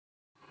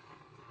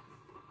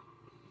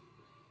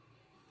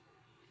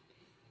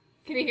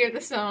Can you hear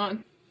the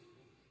sound?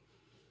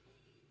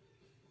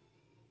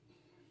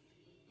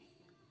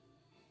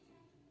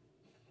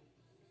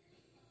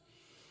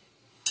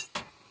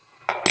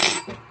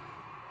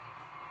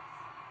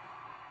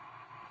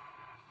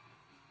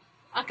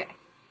 Okay.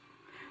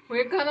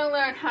 We're gonna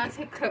learn how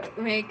to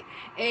make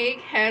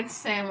egghead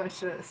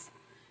sandwiches.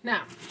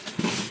 Now,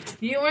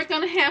 you are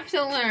gonna have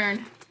to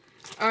learn,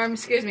 or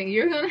excuse me,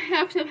 you're gonna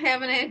have to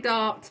have an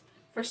adult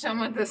for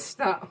some of this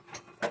stuff.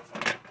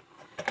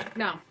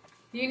 Now,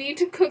 you need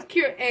to cook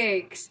your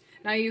eggs.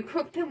 Now, you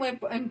cook them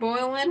in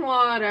boiling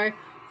water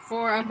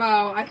for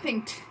about, I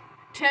think,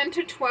 10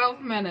 to 12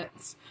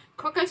 minutes.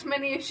 Cook as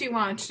many as you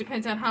want.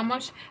 Depends on how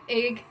much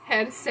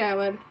egghead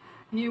salad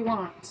you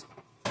want.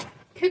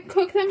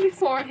 Cook them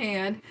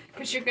beforehand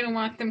because you're going to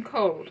want them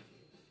cold.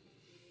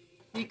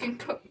 You can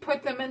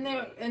put them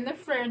in the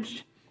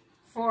fridge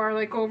for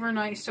like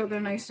overnight so they're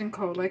nice and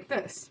cold like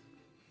this.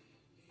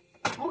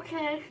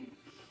 Okay.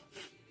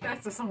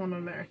 That's the sound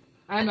in there.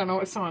 I don't know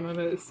what sound it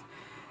is.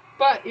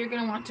 But you're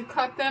going to want to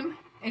cut them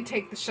and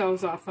take the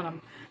shells off of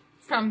them,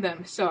 from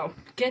them. So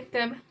get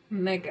them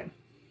niggin.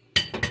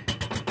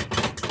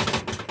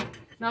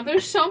 Now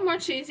there's so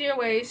much easier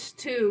ways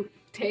to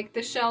take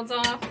the shells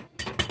off.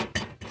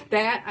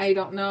 That, I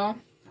don't know.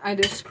 I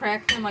just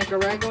crack them like a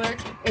regular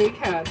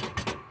egghead.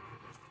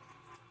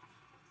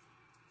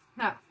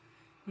 Now,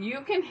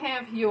 you can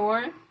have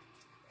your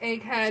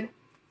egghead,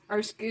 or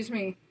excuse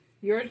me,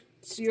 your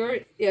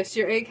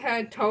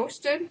egghead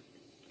toasted,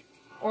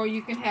 or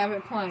you can have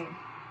it plain.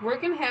 We're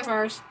going to have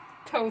ours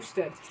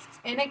toasted.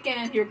 And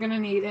again, you're going to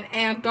need an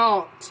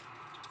adult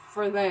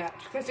for that,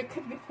 because it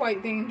could be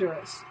quite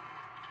dangerous.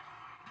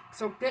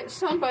 So get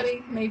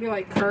somebody, maybe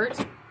like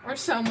Kurt or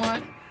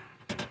someone,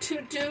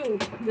 to do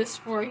this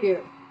for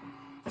you,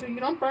 so you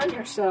don't burn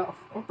yourself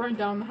or burn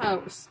down the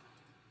house.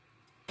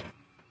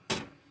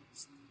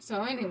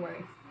 So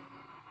anyway,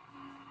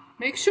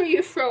 make sure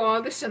you throw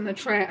all this in the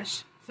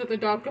trash so the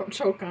dog don't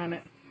choke on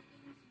it.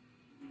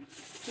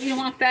 You don't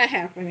want that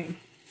happening.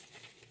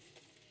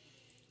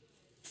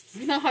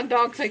 You know how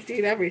dogs like to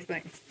eat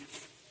everything.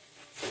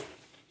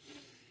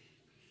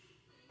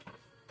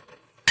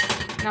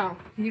 Now,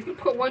 you can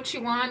put what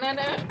you want in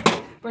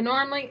it, but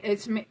normally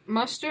it's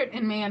mustard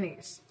and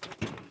mayonnaise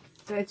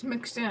that's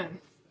mixed in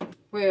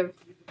with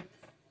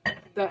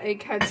the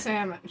egghead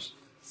salad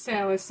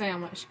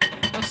sandwich.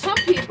 Now, some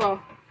people,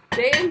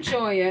 they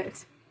enjoy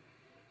it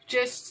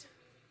just,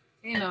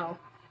 you know,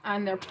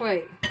 on their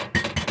plate.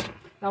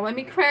 Now, let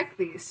me crack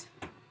these.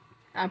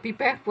 I'll be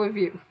back with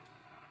you.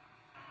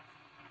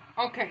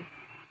 Okay,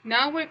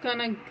 now we're going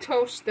to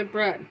toast the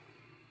bread.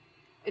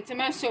 It's a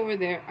mess over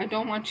there. I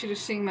don't want you to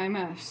see my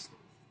mess.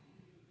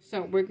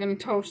 So we're going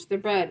to toast the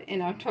bread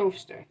in our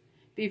toaster.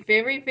 Be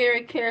very,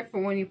 very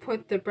careful when you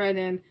put the bread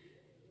in.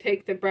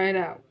 Take the bread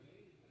out.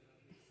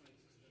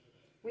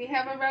 We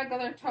have a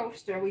regular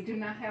toaster. We do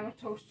not have a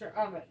toaster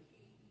oven.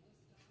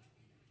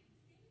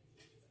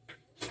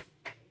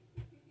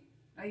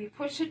 Now you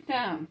push it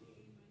down.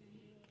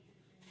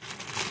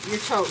 Your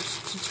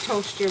toast to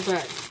toast your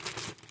bread.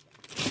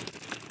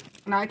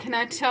 Now I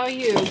cannot tell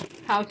you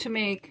how to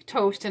make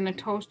toast in a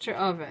toaster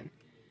oven.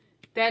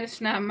 That is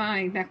not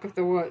my neck of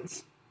the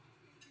woods.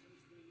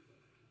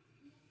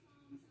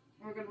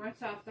 We're going to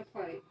rinse off the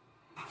plate.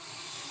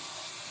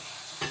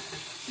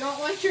 Do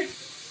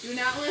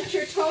not let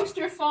your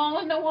toaster fall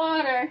in the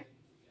water.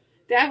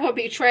 That would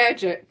be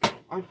tragic.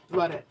 Or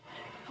let it.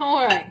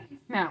 Alright,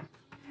 now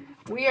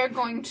we are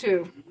going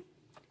to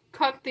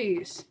cut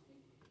these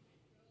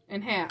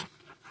in half.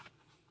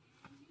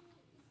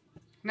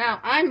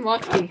 Now, I'm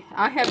lucky.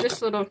 I have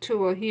this little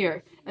tool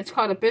here. It's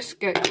called a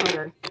biscuit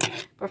cutter.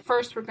 But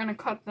first, we're going to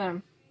cut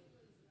them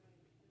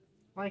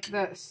like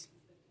this.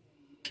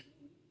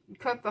 You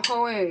cut the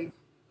whole egg.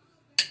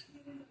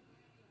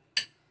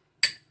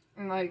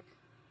 And like,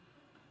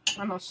 I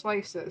don't know,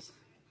 slices.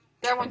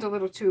 That one's a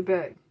little too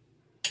big.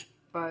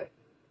 But,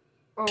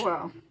 oh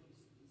well.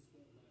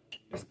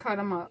 Just cut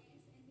them up.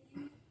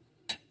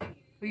 Well,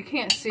 you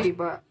can't see,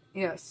 but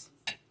yes.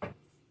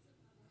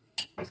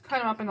 Just cut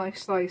them up in like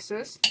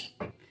slices.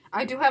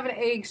 I do have an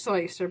egg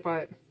slicer,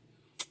 but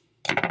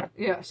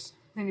yes.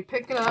 Then you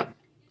pick it up.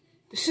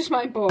 This is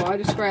my bowl. I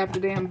just grabbed the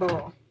damn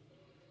bowl.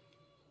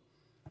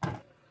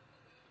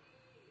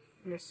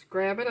 Just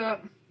grab it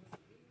up.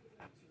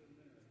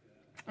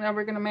 Now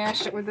we're going to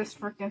mash it with this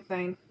freaking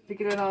thing to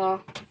get it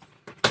all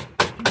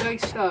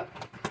diced up.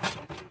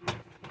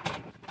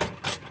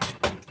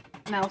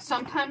 Now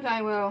sometimes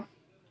I will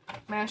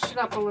mash it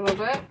up a little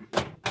bit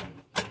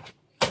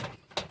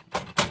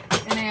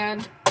and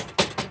add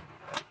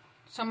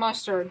some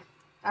mustard.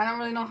 I don't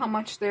really know how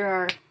much there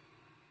are.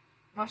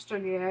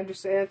 Mustard, yeah, I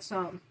just add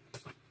some.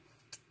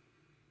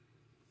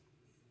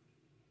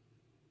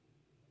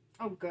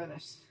 Oh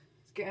goodness.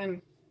 It's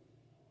getting,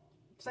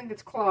 I think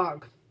it's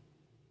clogged.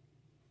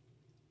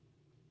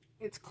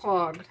 It's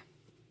clogged.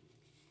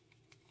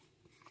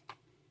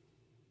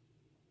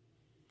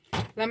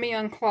 Let me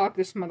unclog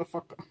this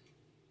motherfucker.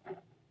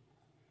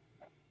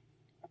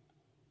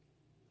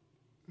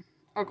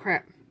 Oh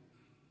crap.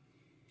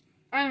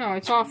 I know,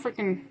 it's all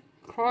freaking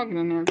clogged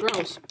in there.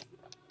 Gross.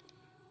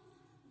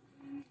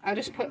 I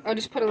just put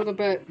a little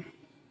bit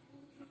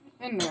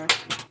in there.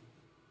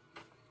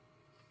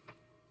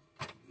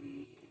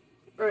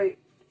 Right.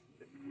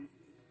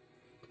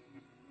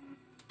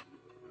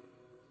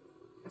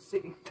 Let's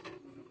see.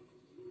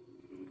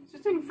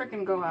 Just didn't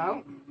freaking go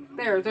out.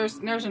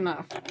 There's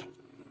enough.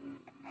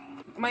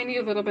 Might need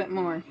a little bit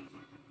more.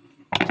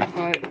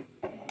 But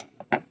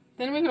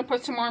then we're gonna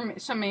put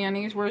some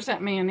mayonnaise. Where's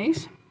that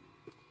mayonnaise?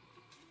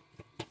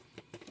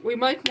 We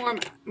like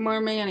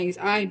more mayonnaise.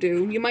 I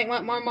do. You might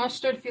want more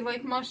mustard if you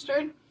like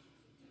mustard.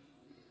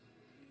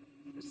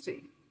 Let's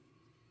see.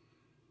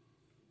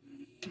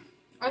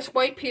 Us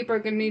white people are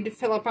gonna need to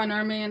fill up on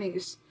our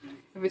mayonnaise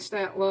if it's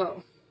that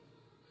low.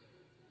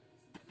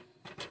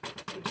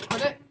 Just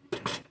put it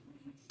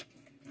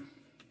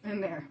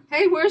in there.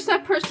 Hey, where's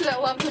that person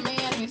that loved the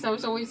mayonnaise that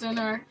was always in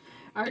our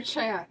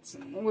chats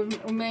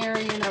with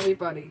Mary and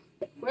everybody?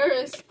 Where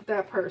is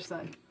that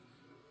person?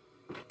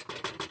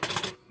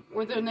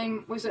 Was their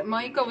name, was it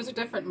Michael? Was it a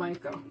different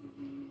Michael?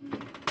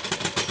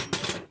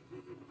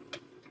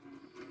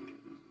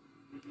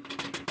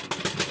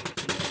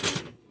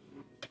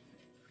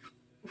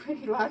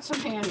 Lots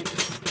of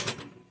mayonnaise.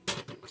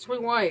 Because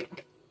we're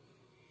white.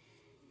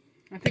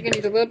 I think I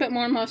need a little bit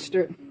more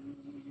mustard.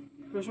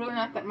 There's really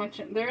not that much.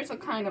 There's a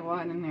kind of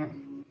lot in there.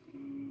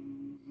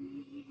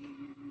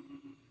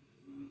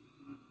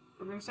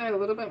 We're going to add a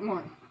little bit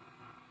more.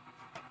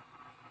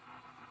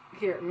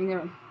 Here, I'm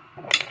going to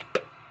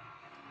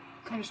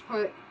just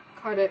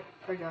cut it,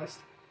 I guess.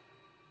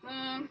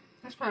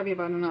 That's probably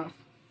about enough.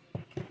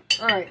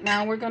 Alright,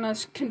 now we're going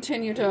to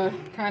continue to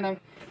kind of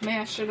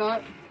mash it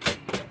up.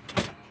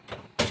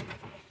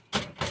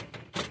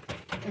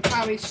 And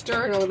probably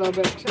stir it a little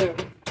bit too.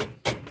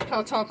 Until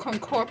it's all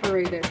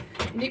incorporated.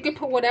 And you can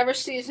put whatever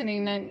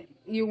seasoning that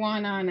you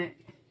want on it.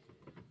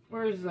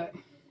 Where is it?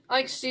 I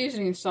like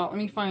seasoning salt. Let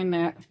me find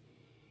that.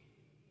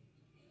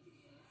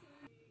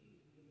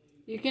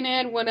 You can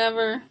add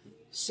whatever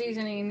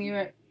seasoning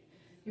you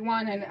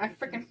want in it. I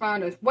freaking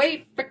found it.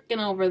 Way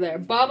freaking over there.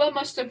 Bubba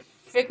must have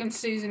freaking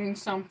seasoning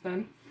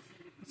something.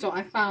 So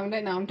I found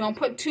it. Now don't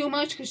put too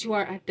much because you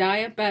are a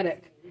diabetic.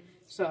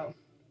 So,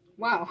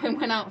 wow, it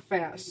went out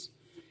fast.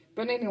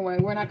 But anyway,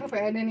 we're not going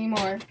to add any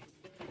more.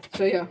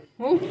 So yeah,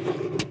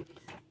 you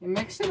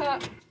mix it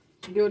up.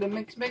 Do the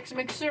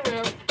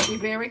mix-a-roo. Be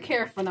very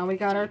careful. Now we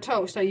got our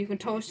toast. So you can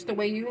toast the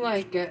way you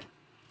like it.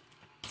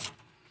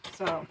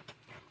 So,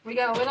 we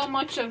got a little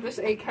much of this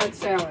egghead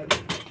salad.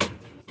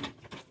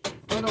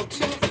 A little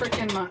too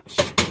freaking much.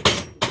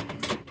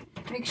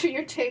 Make sure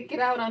you take it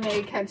out on the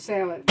egghead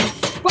salad.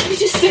 Why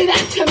did you say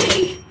that to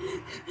me?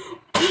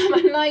 I'm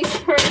a nice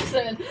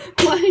person.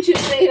 Why did you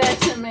say that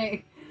to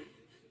me?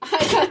 I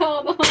got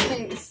all the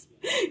honeys.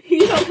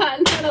 You don't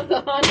got none of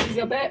the honeys,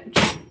 you bitch.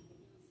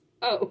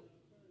 Oh.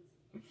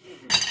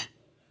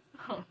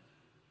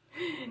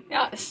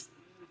 Yes.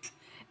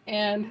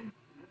 And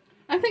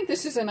I think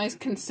this is a nice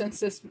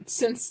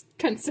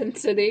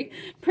consistency.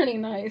 Pretty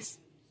nice.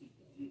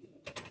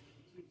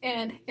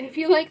 And if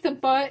you like the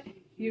butt,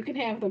 you can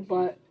have the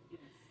butt.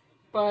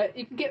 But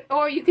you can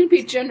or you can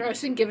be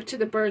generous and give it to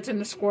the birds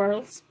and the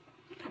squirrels.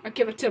 Or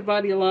give it to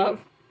Buddy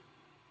Love.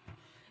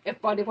 If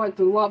Buddy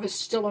Love is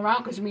still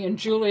around, because me and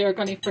Julie are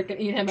going to freaking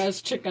eat him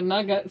as chicken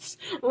nuggets.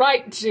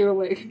 Right,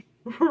 Julie?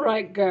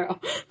 Right,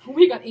 girl.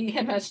 We going to eat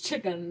him as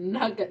chicken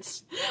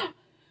nuggets.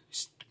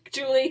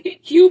 Julie,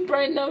 you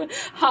bring the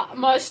hot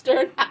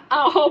mustard.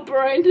 I'll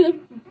bring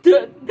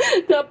the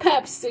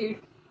Pepsi.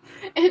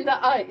 And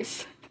the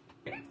ice.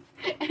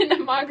 And the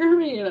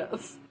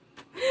margaritas.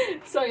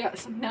 So,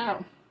 yes,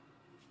 now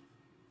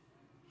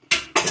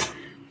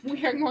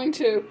we are going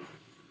to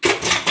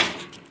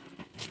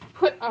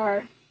put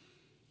our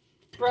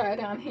bread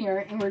on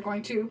here, and we're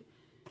going to,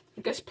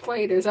 I guess,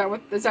 plate it. Is that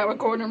what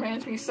Gordon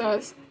Ramsay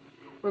says?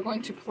 We're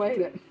going to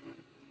plate it.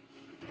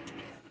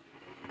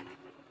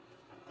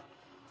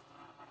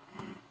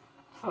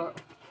 So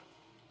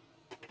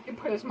you can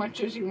put as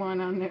much as you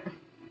want on there.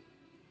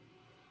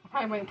 I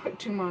probably won't put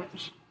too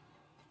much.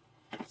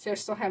 See, I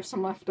still have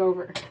some left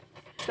over.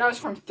 That was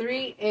from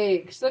 3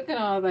 eggs. Look at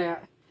all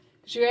that.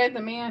 Because you add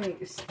the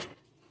mayonnaise.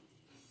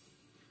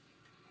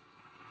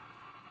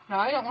 Now,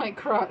 I don't like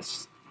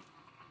crust.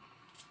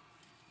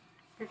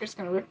 You're just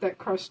going to rip that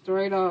crust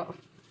right off.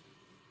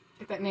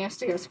 Get that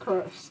nasty-ass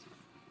crust.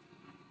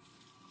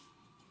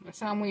 That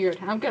sounds weird.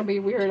 I'm going to be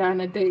weird on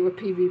a date with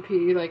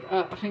PvP. Like,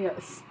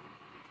 yes.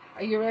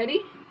 Are you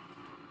ready?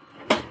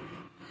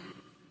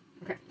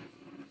 Okay.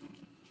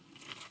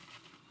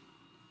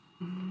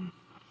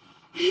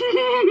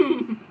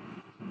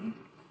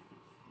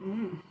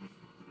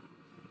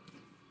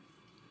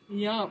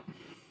 Yum.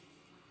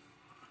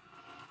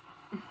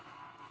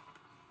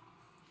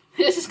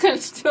 This is going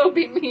to still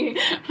be me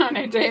on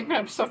a date. I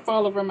have stuff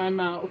all over my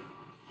mouth.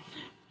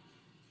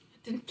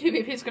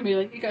 PvP's going to be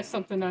like, you got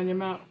something on your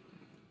mouth.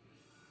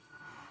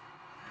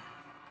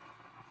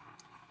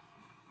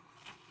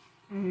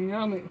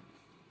 Yummy.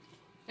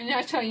 And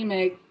that's how you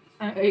make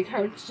an egg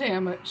heart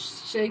sandwich.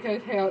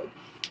 Egg heart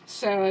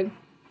salad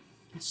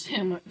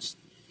sandwich.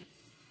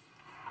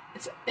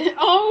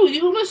 Oh,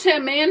 you almost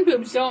have man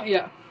boobs, don't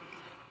you?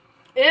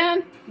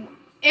 And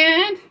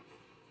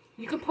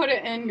you can put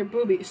it in your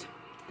boobies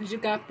because you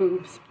got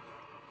boobs.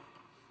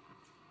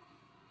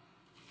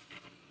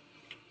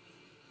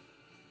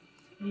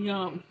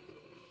 Yum.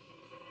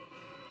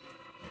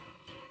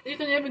 You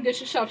can even get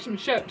yourself some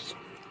chips.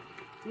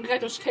 You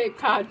got those Cape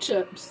Cod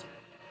chips.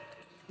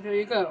 There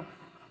you go.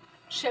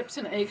 Chips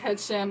and egghead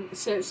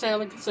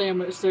salad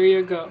sandwich. There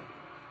you go.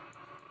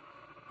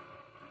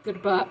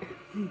 Goodbye.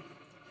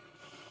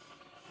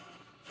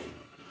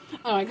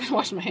 Oh, I gotta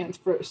wash my hands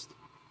first.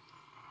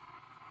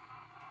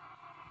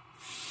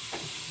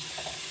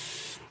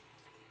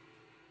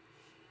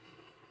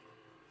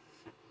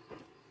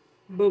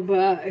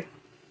 Bye-bye.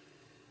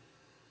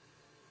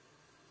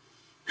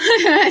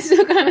 I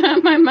still got it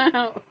on my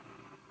mouth.